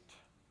different.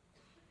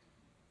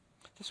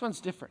 This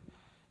one's different.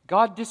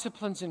 God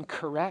disciplines and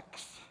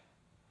corrects.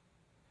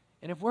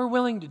 And if we're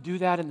willing to do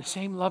that in the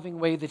same loving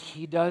way that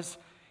He does,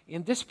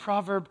 in this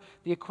proverb,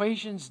 the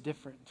equation's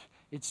different.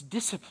 It's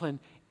discipline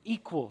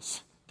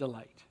equals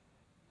delight.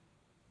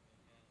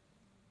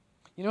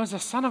 You know, as a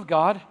son of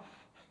God,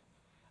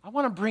 I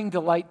want to bring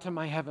delight to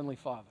my Heavenly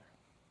Father.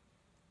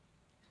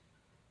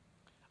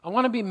 I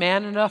want to be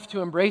man enough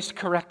to embrace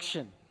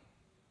correction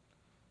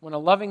when a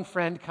loving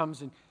friend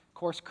comes and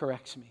course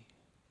corrects me.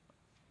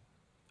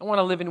 I want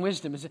to live in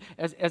wisdom.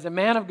 As a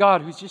man of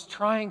God who's just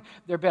trying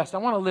their best, I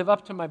want to live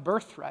up to my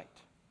birthright.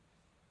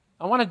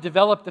 I want to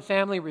develop the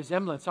family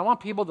resemblance. I want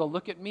people to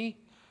look at me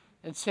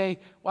and say,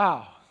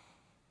 wow,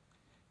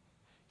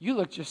 you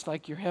look just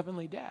like your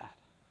heavenly dad.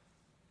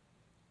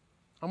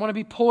 I want to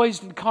be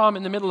poised and calm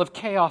in the middle of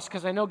chaos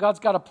because I know God's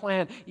got a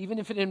plan, even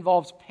if it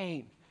involves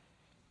pain.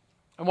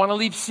 I want to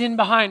leave sin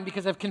behind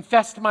because I've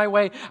confessed my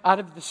way out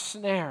of the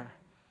snare.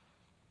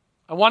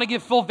 I want to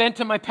give full vent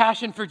to my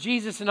passion for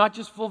Jesus and not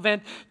just full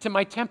vent to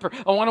my temper.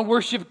 I want to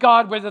worship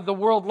God whether the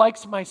world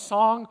likes my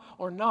song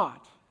or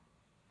not.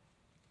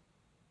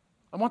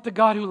 I want the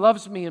God who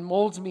loves me and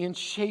molds me and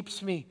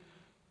shapes me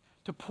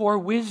to pour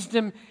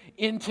wisdom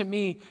into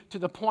me to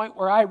the point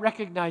where I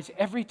recognize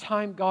every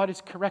time God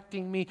is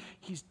correcting me,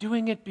 He's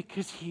doing it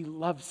because He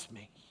loves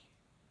me.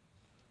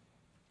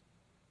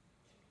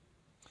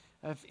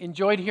 I've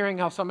enjoyed hearing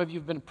how some of you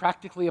have been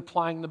practically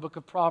applying the book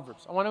of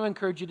Proverbs. I want to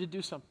encourage you to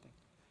do something.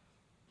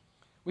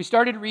 We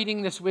started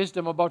reading this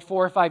wisdom about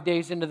 4 or 5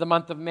 days into the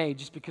month of May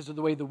just because of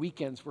the way the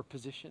weekends were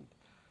positioned.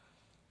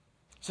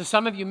 So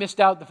some of you missed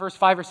out the first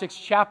 5 or 6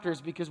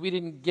 chapters because we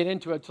didn't get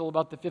into it until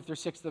about the 5th or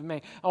 6th of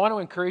May. I want to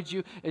encourage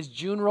you, as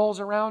June rolls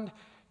around,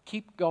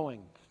 keep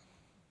going.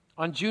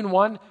 On June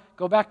 1,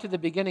 go back to the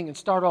beginning and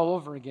start all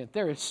over again.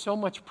 There is so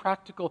much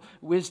practical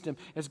wisdom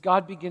as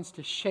God begins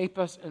to shape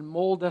us and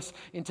mold us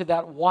into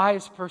that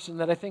wise person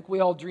that I think we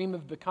all dream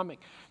of becoming.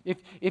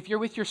 If you're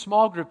with your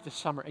small group this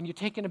summer and you're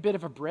taking a bit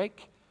of a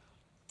break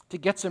to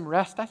get some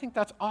rest, I think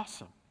that's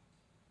awesome.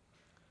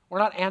 We're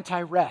not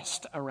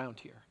anti-rest around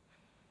here.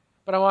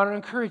 But I want to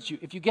encourage you,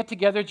 if you get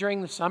together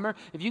during the summer,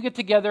 if you get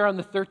together on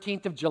the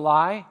 13th of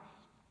July,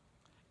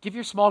 give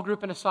your small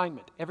group an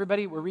assignment.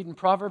 Everybody, we're reading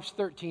Proverbs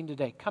 13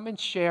 today. Come and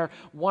share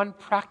one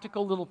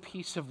practical little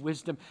piece of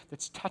wisdom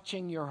that's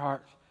touching your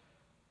heart.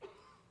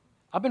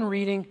 I've been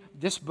reading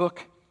this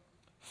book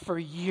for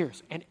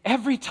years, and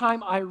every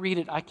time I read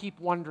it, I keep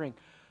wondering,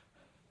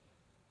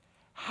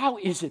 how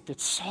is it that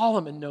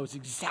Solomon knows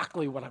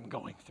exactly what I'm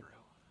going through?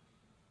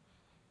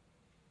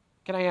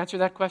 Can I answer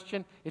that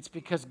question? It's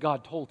because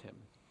God told him.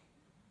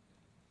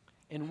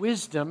 And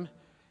wisdom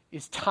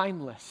is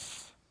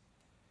timeless,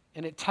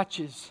 and it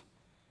touches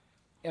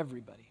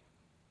everybody.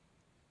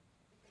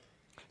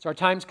 So our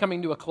time's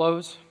coming to a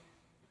close.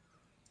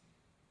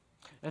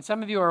 And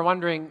some of you are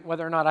wondering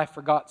whether or not I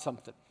forgot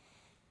something.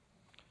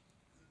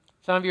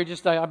 Some of you are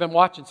just, I've been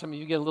watching, some of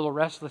you get a little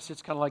restless.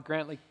 It's kind of like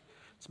Grantley,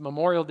 it's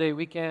Memorial Day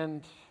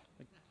weekend.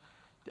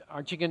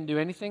 Aren't you going to do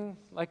anything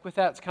like with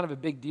that? It's kind of a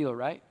big deal,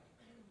 right?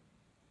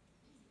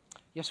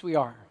 Yes, we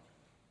are.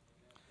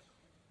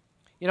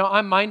 You know,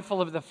 I'm mindful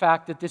of the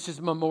fact that this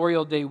is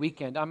Memorial Day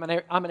weekend. I'm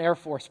an Air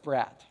Force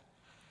brat.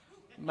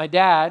 My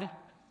dad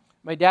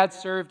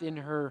served in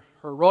her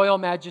Royal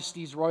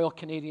Majesty's Royal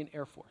Canadian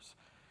Air Force.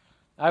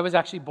 I was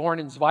actually born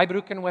in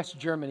Zweibrücken, West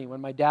Germany,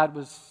 when my dad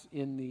was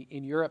in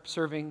Europe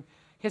serving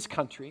his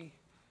country,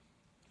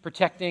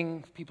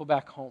 protecting people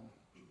back home.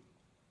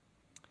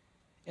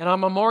 And on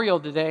Memorial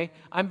Day,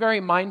 I'm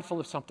very mindful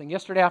of something.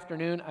 Yesterday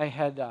afternoon, I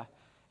had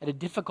a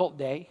difficult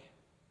day.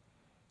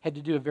 Had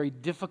to do a very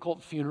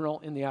difficult funeral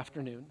in the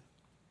afternoon.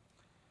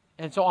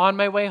 And so on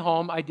my way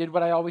home, I did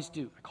what I always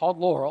do. I called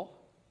Laurel,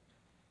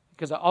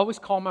 because I always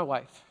call my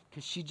wife,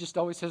 because she just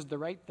always has the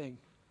right thing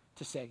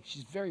to say.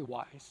 She's very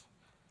wise.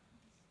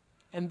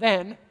 And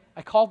then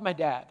I called my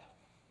dad,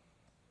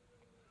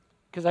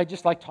 because I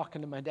just like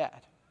talking to my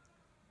dad.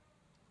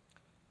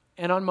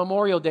 And on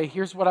Memorial Day,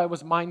 here's what I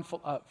was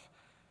mindful of.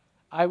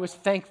 I was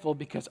thankful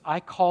because I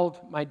called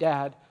my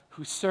dad,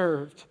 who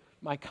served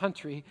my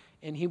country,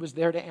 and he was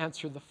there to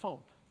answer the phone.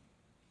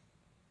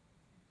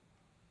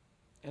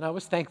 And I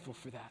was thankful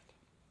for that.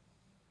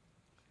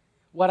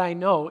 What I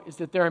know is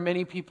that there are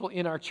many people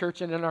in our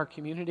church and in our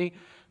community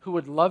who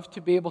would love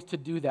to be able to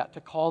do that,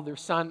 to call their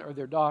son or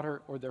their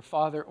daughter or their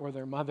father or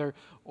their mother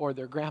or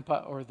their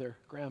grandpa or their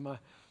grandma,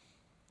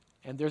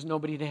 and there's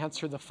nobody to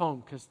answer the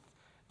phone because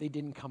they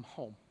didn't come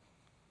home.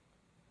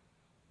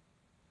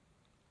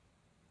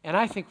 And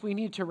I think we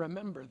need to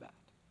remember that.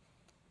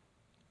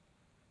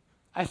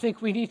 I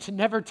think we need to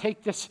never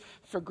take this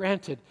for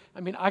granted. I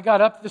mean, I got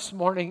up this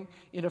morning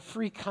in a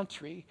free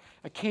country.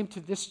 I came to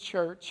this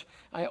church.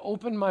 I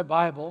opened my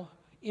Bible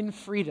in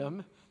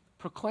freedom,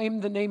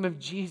 proclaimed the name of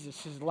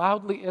Jesus as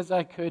loudly as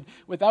I could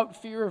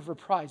without fear of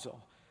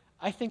reprisal.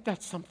 I think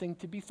that's something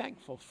to be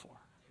thankful for.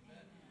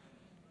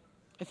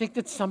 I think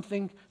that's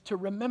something to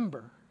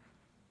remember.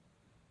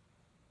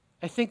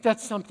 I think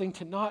that's something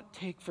to not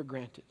take for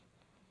granted.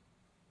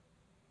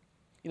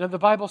 You know, the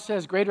Bible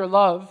says, greater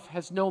love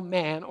has no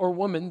man or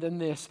woman than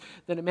this,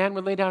 that a man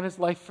would lay down his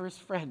life for his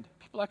friend.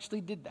 People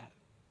actually did that.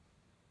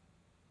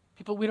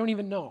 People we don't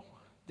even know,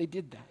 they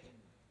did that.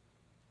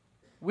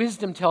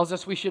 Wisdom tells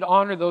us we should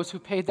honor those who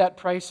paid that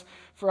price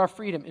for our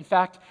freedom. In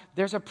fact,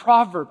 there's a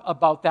proverb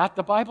about that.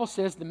 The Bible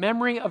says, the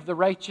memory of the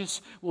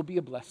righteous will be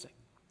a blessing.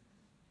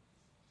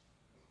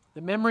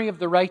 The memory of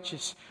the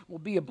righteous will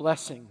be a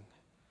blessing.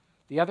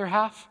 The other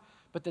half,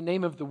 but the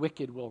name of the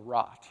wicked will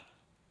rot.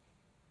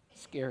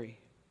 Scary.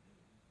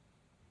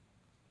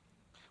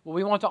 Well,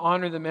 we want to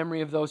honor the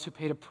memory of those who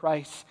paid a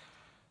price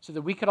so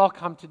that we could all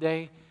come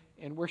today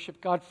and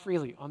worship God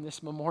freely on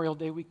this Memorial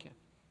Day weekend.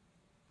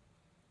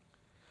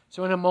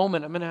 So in a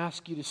moment, I'm going to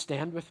ask you to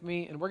stand with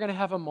me, and we're going to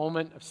have a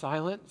moment of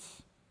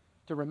silence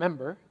to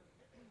remember.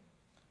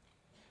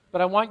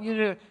 But I want you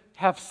to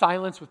have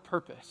silence with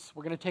purpose.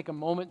 We're going to take a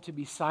moment to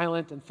be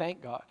silent and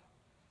thank God.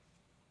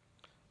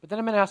 But then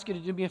I'm going to ask you to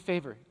do me a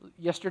favor.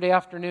 Yesterday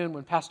afternoon,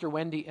 when Pastor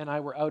Wendy and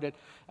I were out at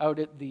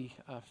the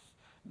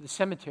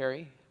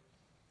cemetery,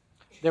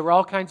 there were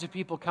all kinds of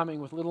people coming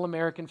with little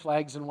American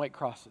flags and white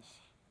crosses.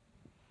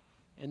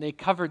 And they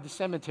covered the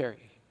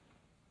cemetery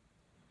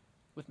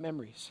with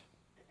memories.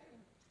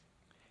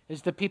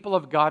 As the people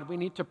of God, we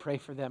need to pray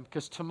for them,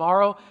 because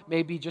tomorrow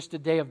may be just a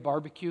day of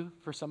barbecue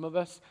for some of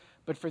us,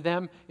 but for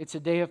them, it's a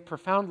day of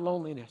profound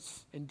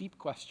loneliness and deep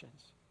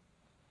questions.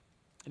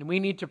 And we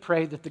need to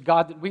pray that the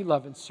God that we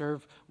love and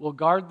serve will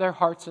guard their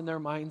hearts and their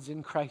minds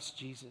in Christ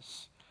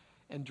Jesus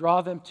and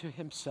draw them to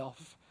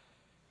Himself,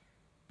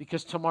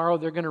 because tomorrow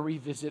they're going to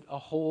revisit a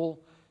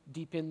hole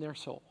deep in their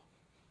soul.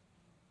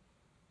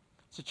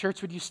 So,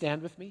 church, would you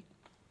stand with me?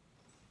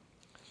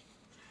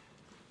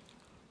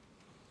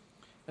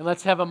 And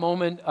let's have a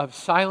moment of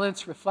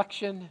silence,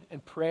 reflection,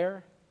 and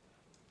prayer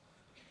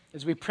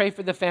as we pray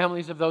for the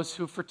families of those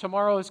who, for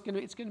tomorrow, it's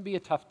going to be a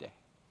tough day.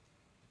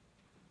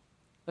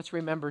 Let's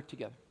remember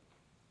together.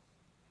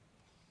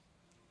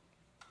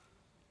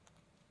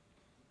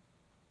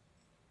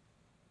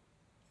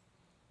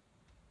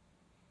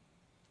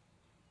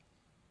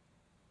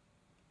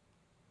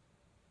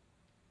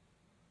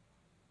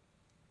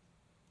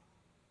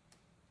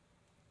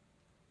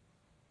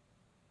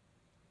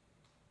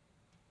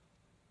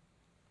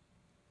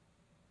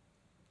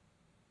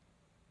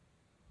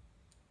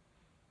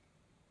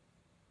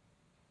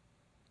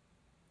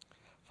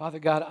 Father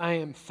God, I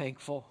am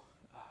thankful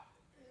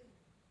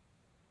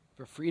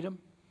for freedom.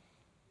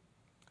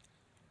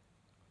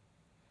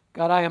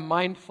 God, I am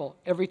mindful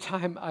every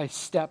time I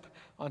step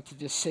onto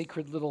this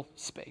sacred little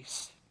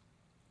space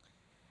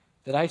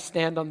that I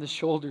stand on the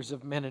shoulders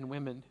of men and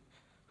women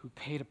who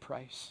paid a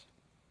price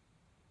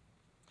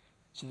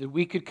so that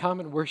we could come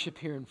and worship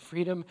here in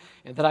freedom,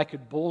 and that I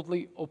could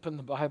boldly open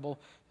the Bible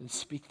and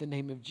speak the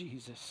name of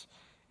Jesus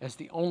as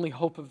the only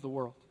hope of the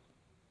world.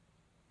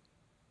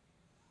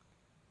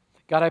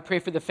 God, I pray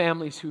for the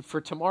families who for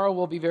tomorrow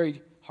will be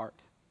very hard.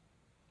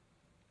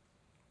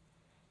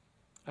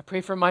 I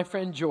pray for my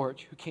friend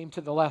George, who came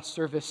to the last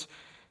service,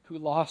 who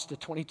lost a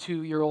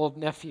 22-year-old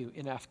nephew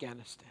in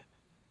Afghanistan.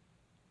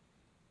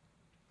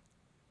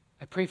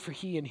 I pray for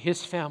he and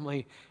his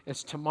family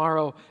as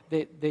tomorrow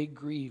they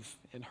grieve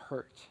and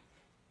hurt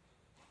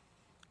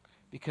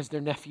because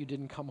their nephew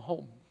didn't come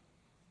home.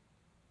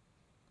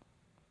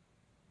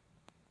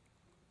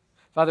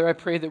 Father, I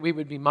pray that we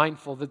would be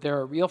mindful that there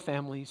are real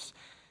families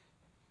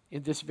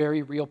in this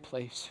very real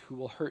place who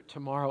will hurt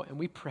tomorrow, and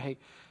we pray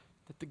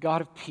that the God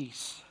of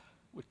peace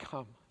would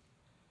come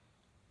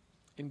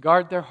and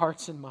guard their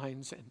hearts and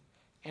minds and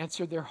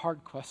answer their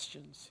hard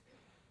questions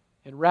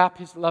and wrap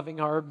his loving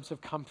arms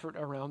of comfort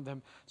around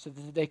them so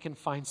that they can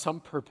find some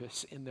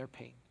purpose in their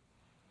pain.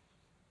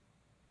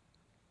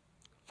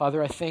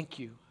 Father, I thank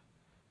you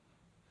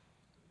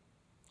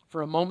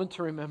for a moment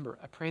to remember.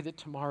 I pray that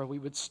tomorrow we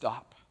would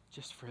stop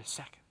just for a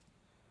second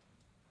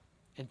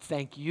and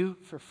thank you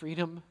for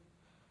freedom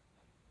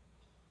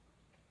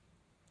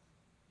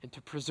and to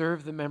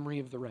preserve the memory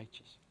of the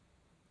righteous.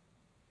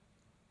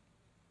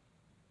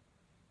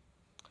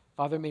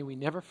 Father, may we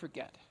never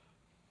forget,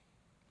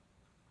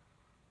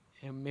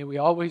 and may we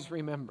always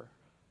remember,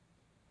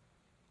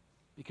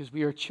 because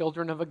we are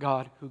children of a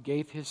God who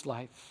gave his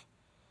life,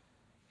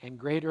 and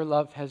greater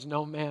love has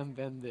no man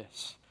than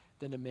this,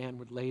 than a man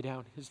would lay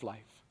down his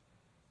life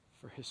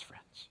for his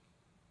friends.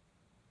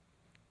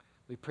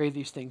 We pray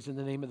these things in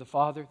the name of the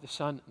Father, the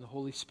Son, and the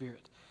Holy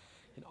Spirit.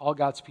 And all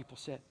God's people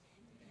said,